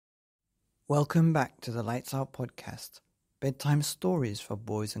Welcome back to the Lights Out podcast, bedtime stories for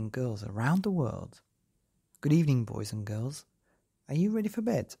boys and girls around the world. Good evening, boys and girls. Are you ready for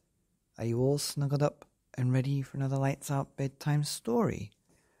bed? Are you all snuggled up and ready for another Lights Out bedtime story?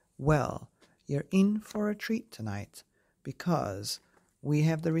 Well, you're in for a treat tonight because we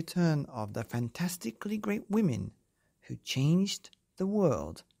have the return of the Fantastically Great Women Who Changed the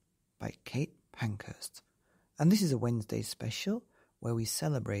World by Kate Pankhurst. And this is a Wednesday special where we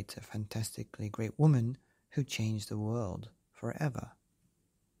celebrate a fantastically great woman who changed the world forever.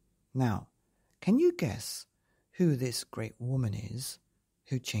 Now, can you guess who this great woman is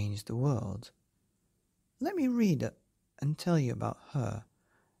who changed the world? Let me read it and tell you about her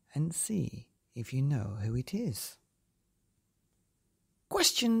and see if you know who it is.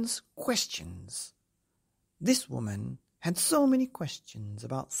 Questions, questions. This woman had so many questions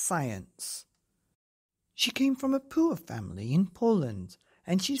about science. She came from a poor family in Poland,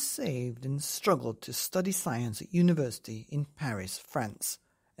 and she saved and struggled to study science at university in Paris, France,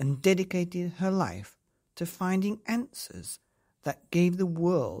 and dedicated her life to finding answers that gave the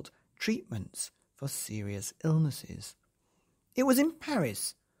world treatments for serious illnesses. It was in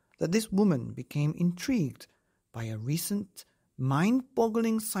Paris that this woman became intrigued by a recent,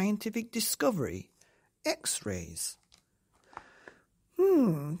 mind-boggling scientific discovery, X-rays.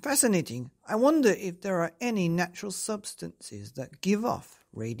 Fascinating. I wonder if there are any natural substances that give off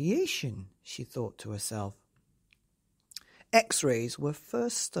radiation, she thought to herself. X-rays were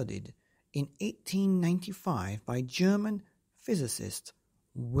first studied in 1895 by German physicist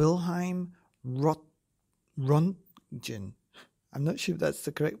Wilhelm Röntgen. I'm not sure if that's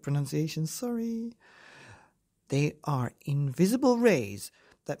the correct pronunciation, sorry. They are invisible rays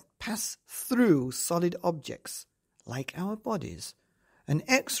that pass through solid objects like our bodies. And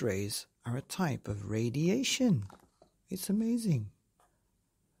X-rays are a type of radiation. It's amazing.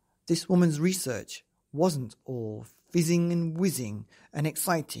 This woman's research wasn't all fizzing and whizzing and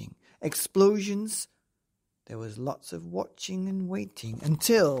exciting. Explosions. There was lots of watching and waiting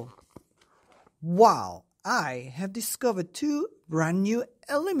until, wow, I have discovered two brand new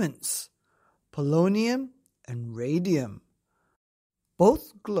elements, polonium and radium.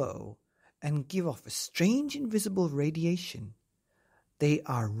 Both glow and give off a strange invisible radiation. They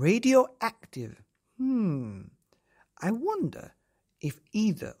are radioactive. I wonder if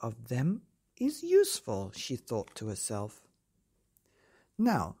either of them is useful, she thought to herself.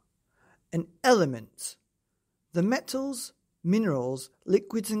 Now, an element. The metals, minerals,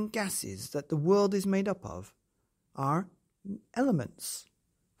 liquids and gases that the world is made up of are elements.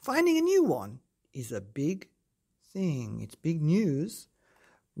 Finding a new one is a big thing. It's big news.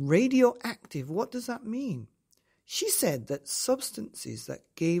 Radioactive, what does that mean? She said that substances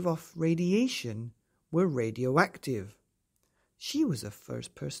that gave off radiation were radioactive. She was the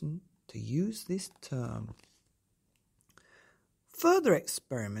first person to use this term. Further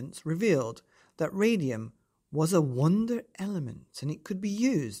experiments revealed that radium was a wonder element and it could be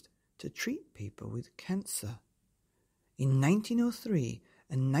used to treat people with cancer. In 1903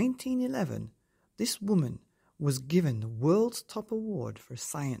 and 1911, this woman was given the world's top award for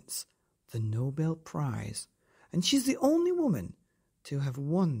science, the Nobel Prize. And she's the only woman to have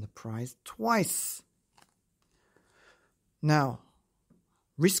won the prize twice. Now,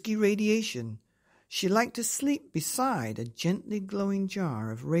 risky radiation. She liked to sleep beside a gently glowing jar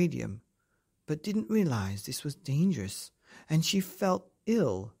of radium, but didn't realize this was dangerous, and she felt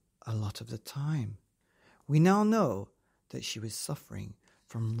ill a lot of the time. We now know that she was suffering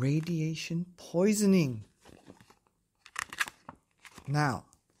from radiation poisoning. Now,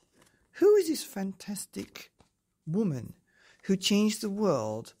 who is this fantastic woman who changed the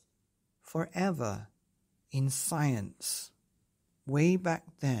world forever in science way back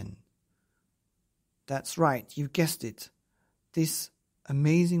then? That's right, you've guessed it. This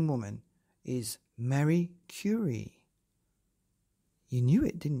amazing woman is Marie Curie. You knew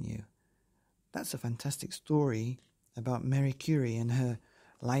it, didn't you? That's a fantastic story about Marie Curie and her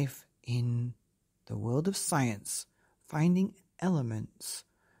life in the world of science, finding elements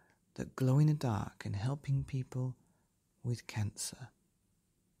that glow in the dark and helping people with cancer.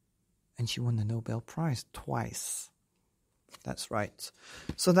 And she won the Nobel Prize twice. That's right.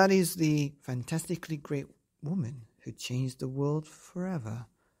 So that is the fantastically great woman who changed the world forever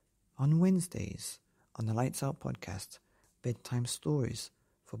on Wednesdays on the Lights Out podcast, bedtime stories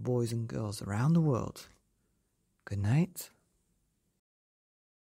for boys and girls around the world. Good night.